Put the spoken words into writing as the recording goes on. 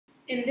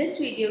In this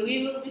video,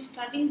 we will be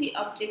studying the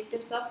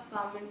objectives of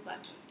government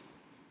budget.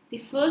 The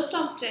first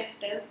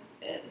objective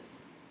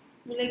is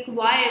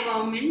why a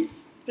government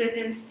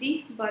presents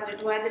the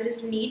budget, why there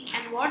is need,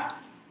 and what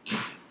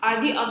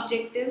are the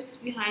objectives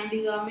behind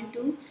the government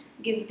to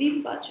give the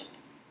budget.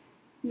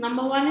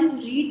 Number one is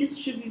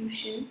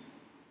redistribution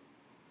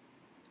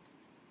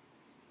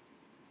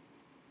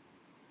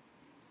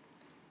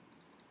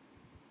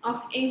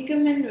of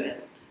income and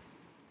wealth.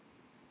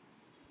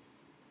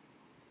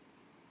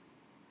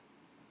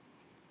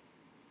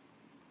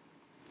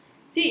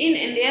 See, in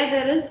India,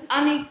 there is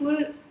unequal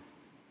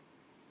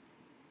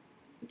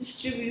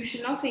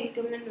distribution of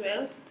income and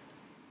wealth.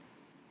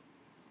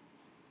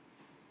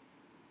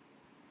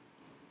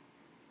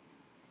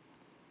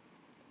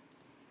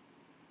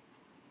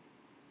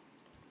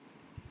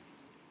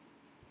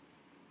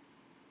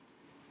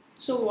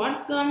 So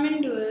what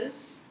government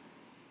does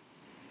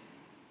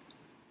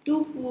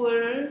to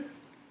poorer,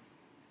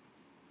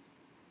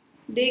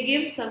 they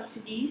give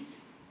subsidies,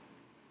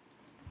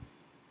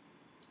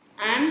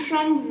 and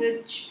from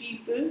rich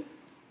people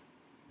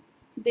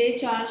they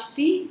charge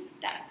the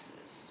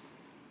taxes.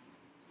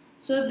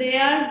 So they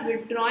are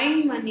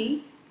withdrawing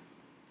money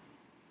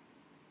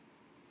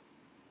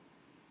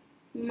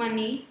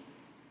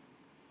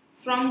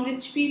from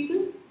rich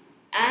people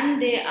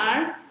and they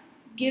are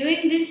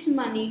giving this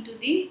money to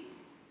the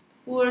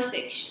poor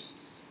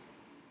sections.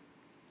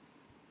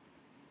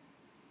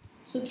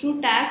 So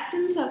through tax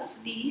and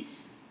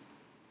subsidies,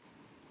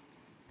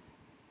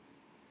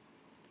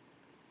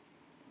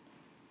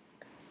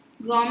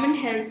 government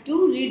help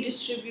to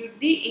redistribute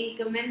the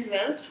income and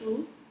wealth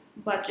through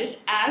budget,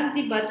 as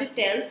the budget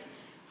tells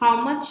how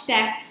much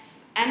tax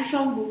and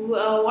from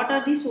what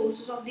are the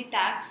sources of the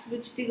tax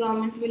which the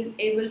government will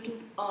able to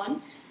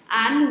earn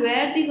and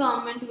where the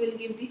government will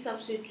give the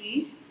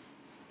subsidies.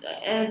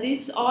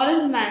 This all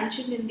is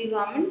mentioned in the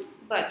government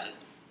budget.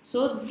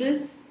 So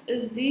this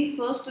is the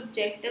first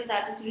objective,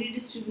 that is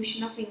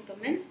redistribution of income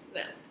and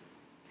wealth.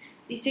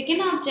 The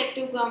second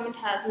objective government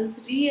has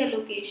is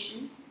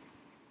reallocation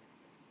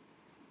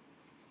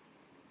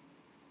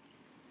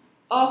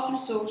of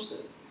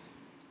resources.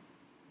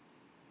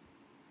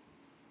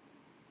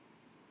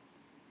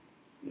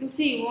 You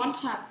see, what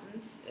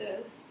happens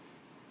is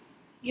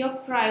your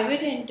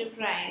private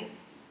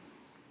enterprise,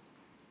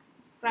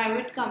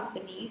 private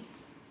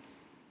companies,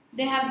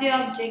 they have the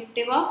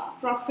objective of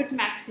profit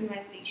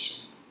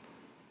maximization.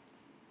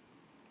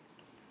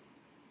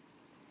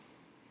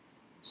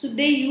 So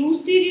they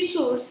use the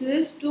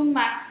resources to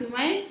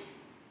maximize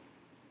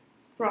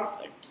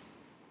profit.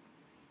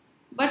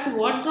 But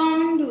what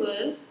government do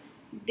is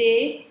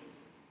they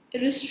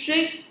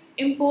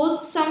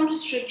impose some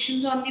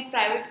restrictions on the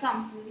private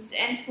companies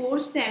and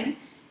force them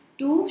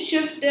to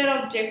shift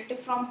their objective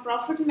from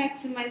profit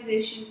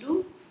maximization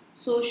to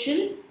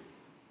social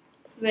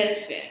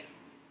welfare.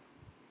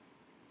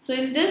 So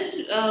in this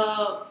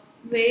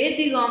way,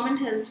 the government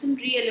helps in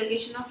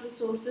reallocation of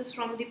resources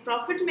from the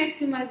profit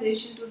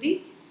maximization to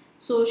the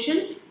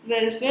social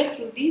welfare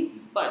through the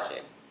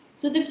budget.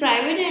 So the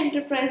private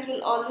enterprise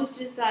will always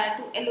desire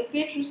to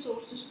allocate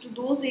resources to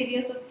those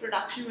areas of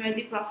production where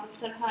the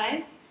profits are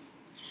high.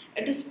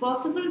 It is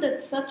possible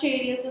that such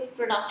areas of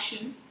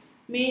production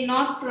may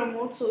not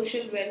promote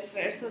social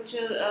welfare, such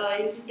as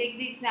you can take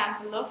the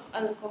example of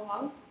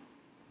alcohol.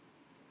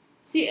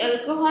 See,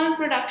 alcohol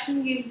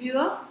production gives you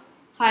a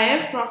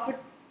higher profit,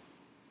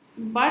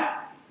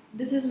 but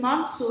this is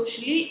not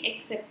socially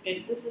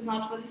accepted. This is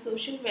not for the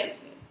social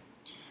welfare.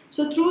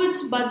 So through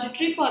its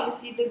budgetary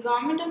policy, the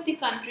government of the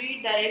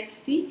country directs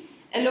the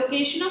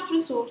allocation of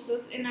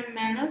resources in a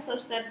manner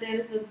such that there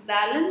is a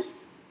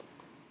balance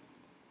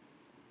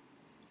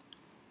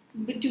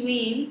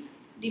between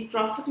the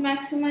profit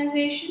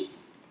maximization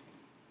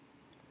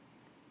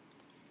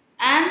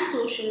and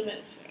social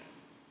welfare.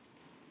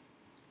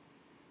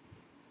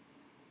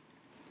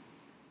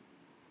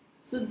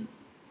 So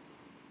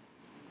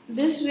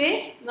this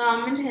way,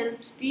 government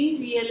helps the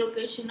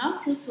reallocation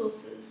of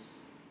resources.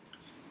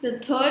 The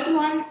third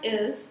one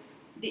is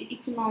the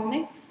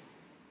economic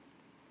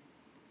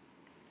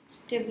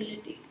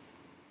stability.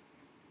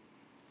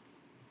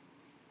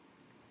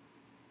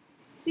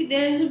 See,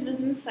 there is a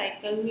business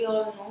cycle, we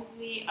all know.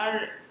 We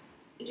are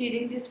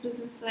reading this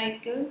business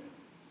cycle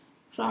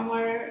from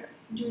our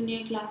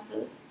junior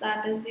classes.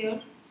 That is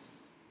your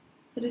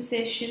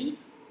recession,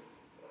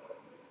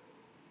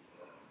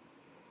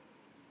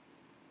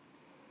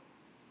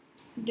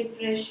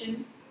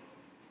 depression,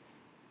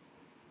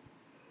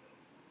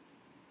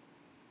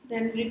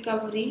 then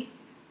recovery,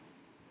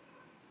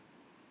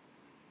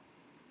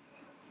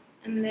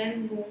 and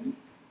then boom,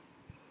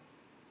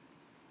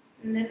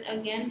 and then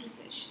again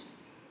recession.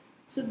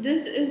 So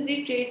this is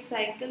the trade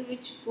cycle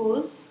which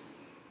goes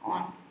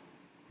on,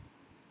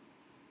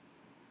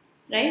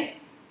 right?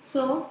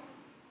 So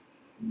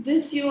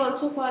this you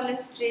also call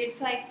as trade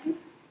cycle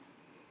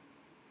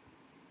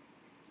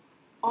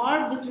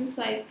or business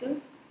cycle.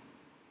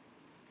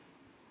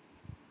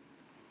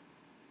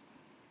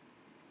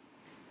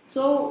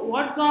 So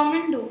what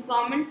government do?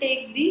 Government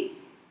take the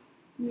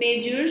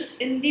measures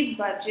in the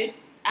budget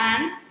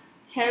and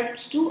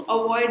helps to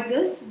avoid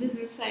this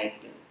business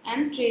cycle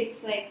and trade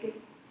cycle.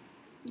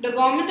 The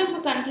government of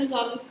a country is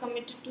always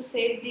committed to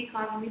save the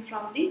economy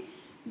from the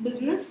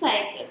business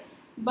cycle.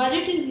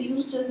 Budget is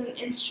used as an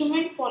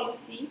important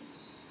policy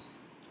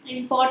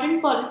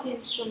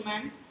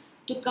instrument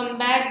to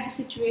combat the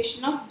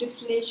situation of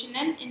deflation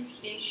and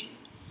inflation.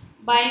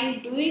 By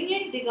doing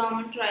it, the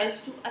government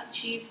tries to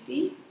achieve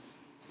the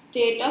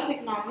state of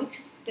economic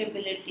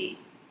stability.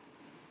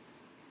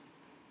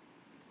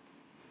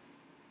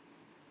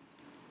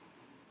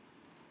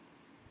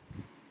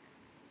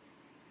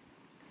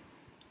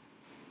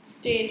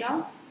 State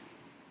of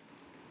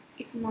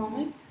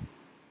economic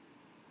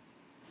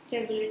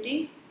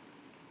stability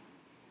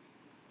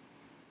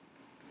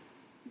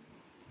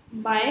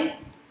by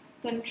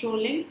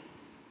controlling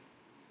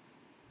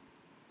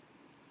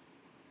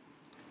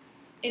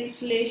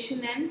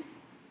inflation and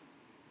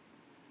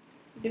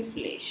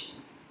deflation.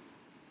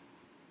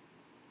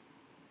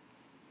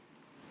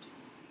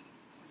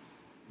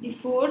 The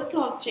fourth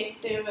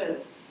objective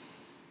is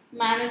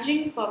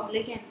managing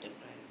public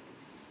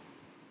enterprises.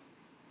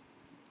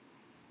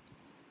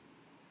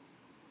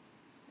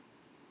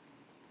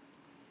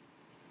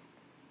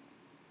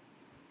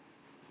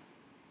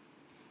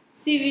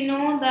 See, we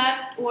know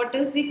that what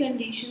is the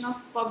condition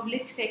of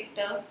public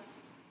sector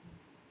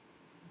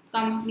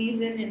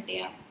companies in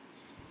India.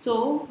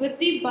 So, with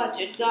the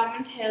budget,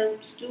 government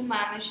helps to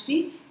manage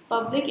the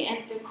public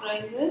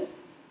enterprises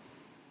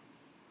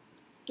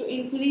to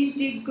increase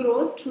the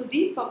growth through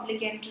the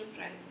public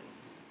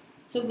enterprises.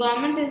 So,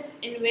 government is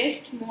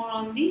invest more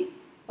on the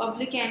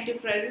public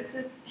enterprises.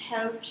 It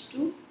helps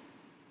to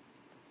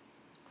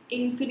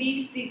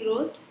increase the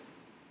growth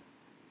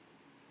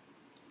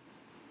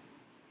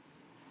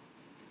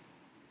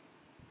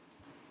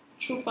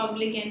through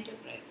public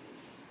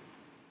enterprises.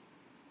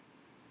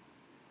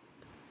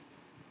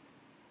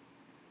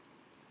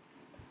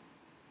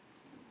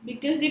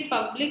 Because the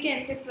public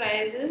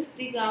enterprises,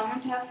 the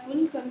government have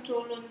full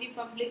control on the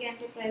public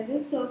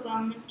enterprises, so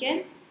government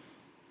can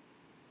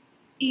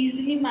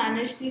easily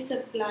manage the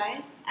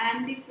supply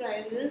and the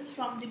prices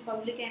from the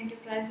public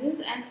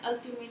enterprises and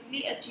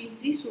ultimately achieve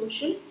the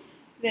social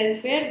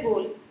welfare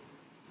goal.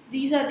 So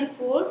these are the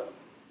four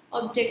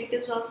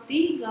objectives of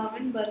the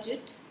government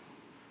budget.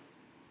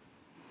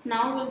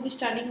 Now we'll be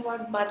studying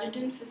about budget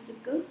and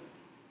fiscal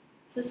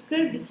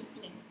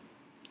discipline.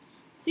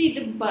 See,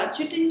 the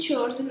budget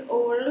ensures an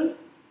overall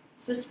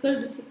fiscal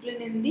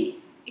discipline in the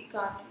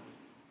economy.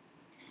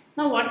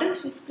 Now, what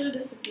is fiscal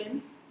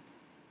discipline?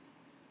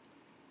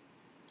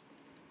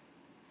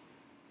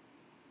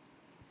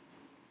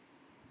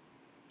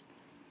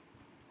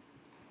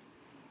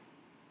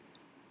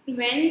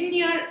 When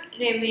your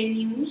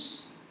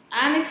revenues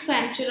and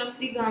expenditure of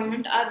the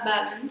government are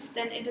balanced,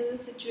 then it is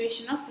a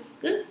situation of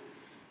fiscal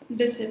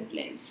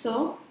discipline.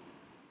 So,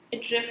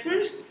 it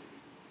refers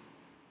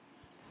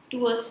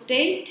to a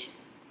state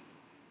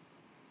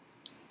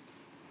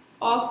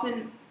of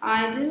an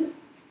ideal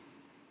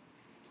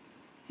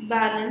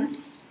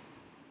balance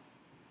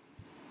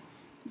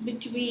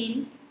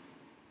between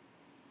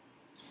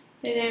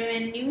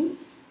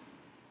revenues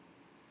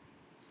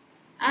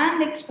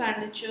and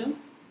expenditure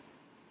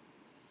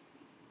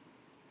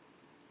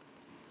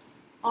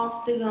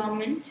of the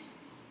government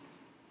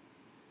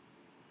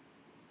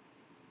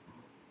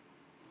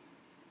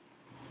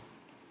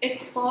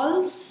it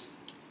calls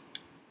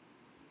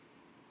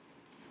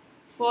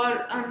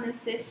for a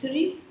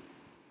necessary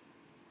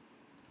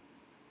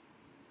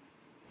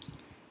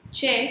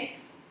check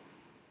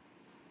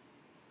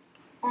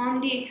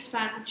on the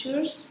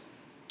expenditures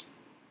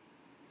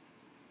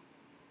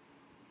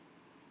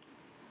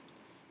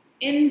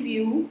in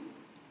view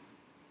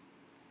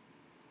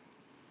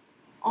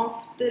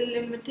of the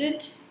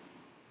limited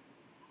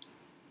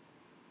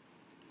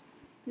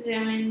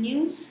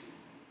revenues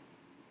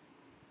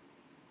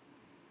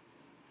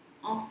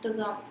of the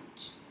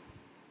government.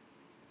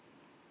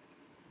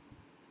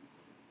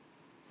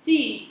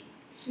 See,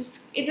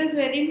 it is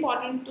very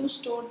important to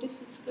store the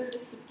fiscal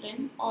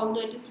discipline,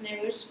 although it is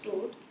never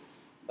stored.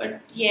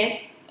 But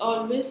yes,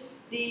 always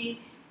the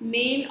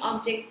main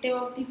objective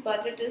of the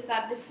budget is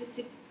that the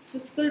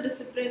fiscal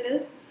discipline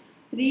is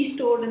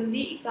restored in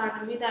the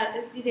economy, that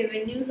is, the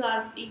revenues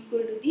are equal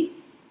to the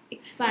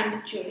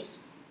expenditures.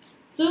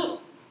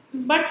 So,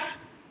 but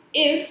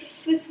if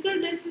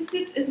fiscal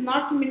deficit is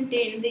not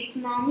maintained, the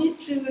economy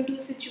is driven to a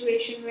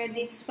situation where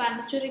the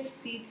expenditure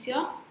exceeds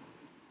your,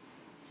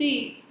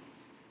 see,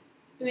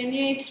 when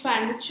your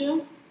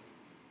expenditure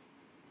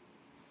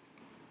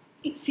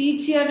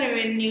exceeds your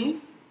revenue,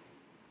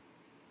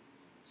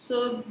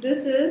 so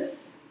this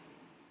is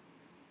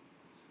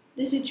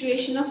the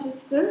situation of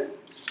fiscal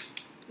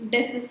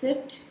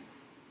deficit.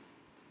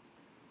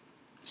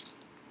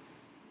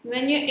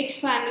 When your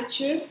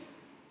expenditure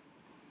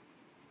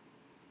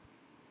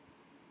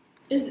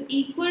is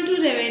equal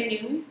to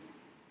revenue,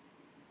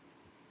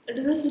 it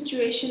is a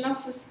situation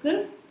of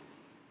fiscal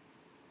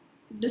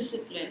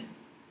discipline.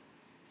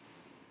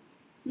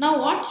 Now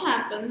what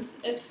happens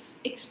if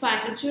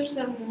expenditures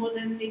are more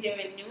than the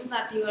revenue,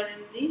 that you are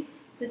in the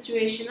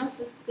situation of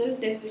fiscal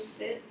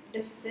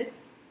deficit?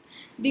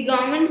 The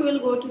government will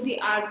go to the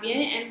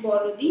RBI and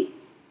borrow the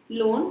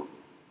loan,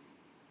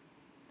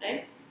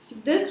 right? So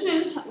this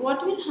will,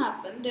 what will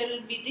happen, there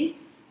will be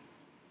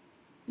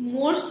the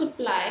more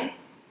supply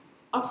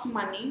of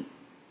money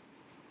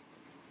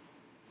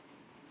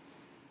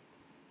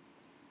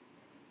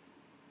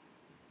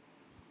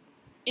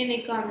in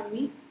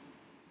economy.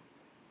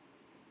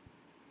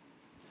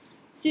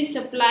 See,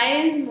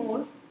 supply is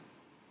more,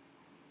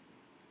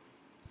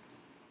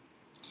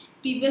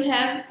 people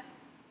have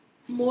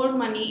more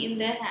money in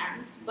their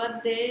hands,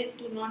 but they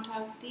do not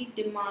have the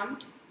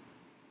demand,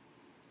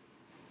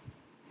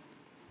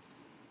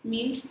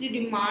 means the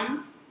demand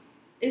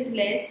is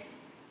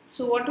less.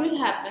 So what will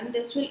happen,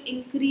 this will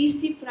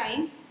increase the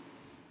price,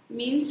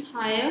 means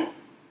higher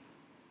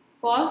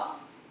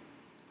costs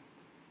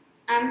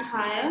and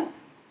higher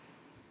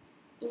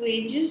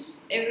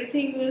wages,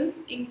 everything will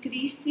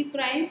increase the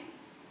price.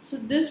 So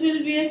this will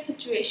be a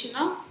situation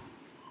of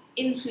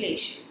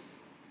inflation.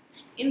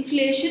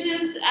 Inflation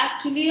is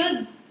actually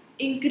a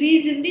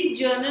increase in the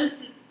journal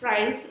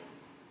price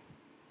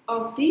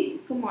of the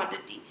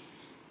commodity.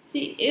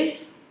 See,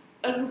 if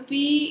a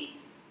rupee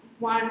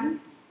 1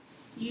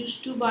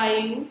 used to buy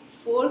you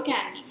 4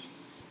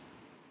 candies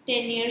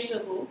 10 years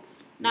ago,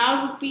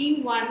 now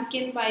rupee 1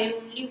 can buy you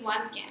only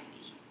 1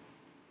 candy.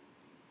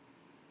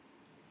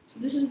 So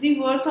this is the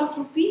worth of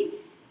rupee.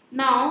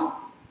 Now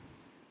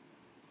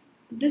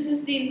this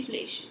is the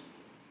inflation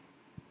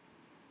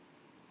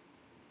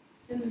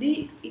in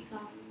the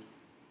economy.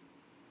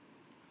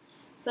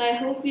 So I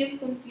hope you have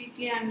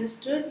completely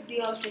understood the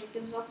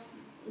objectives of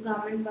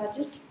government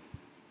budget.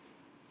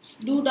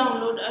 Do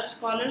download our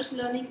Scholars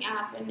Learning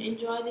app and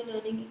enjoy the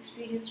learning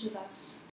experience with us.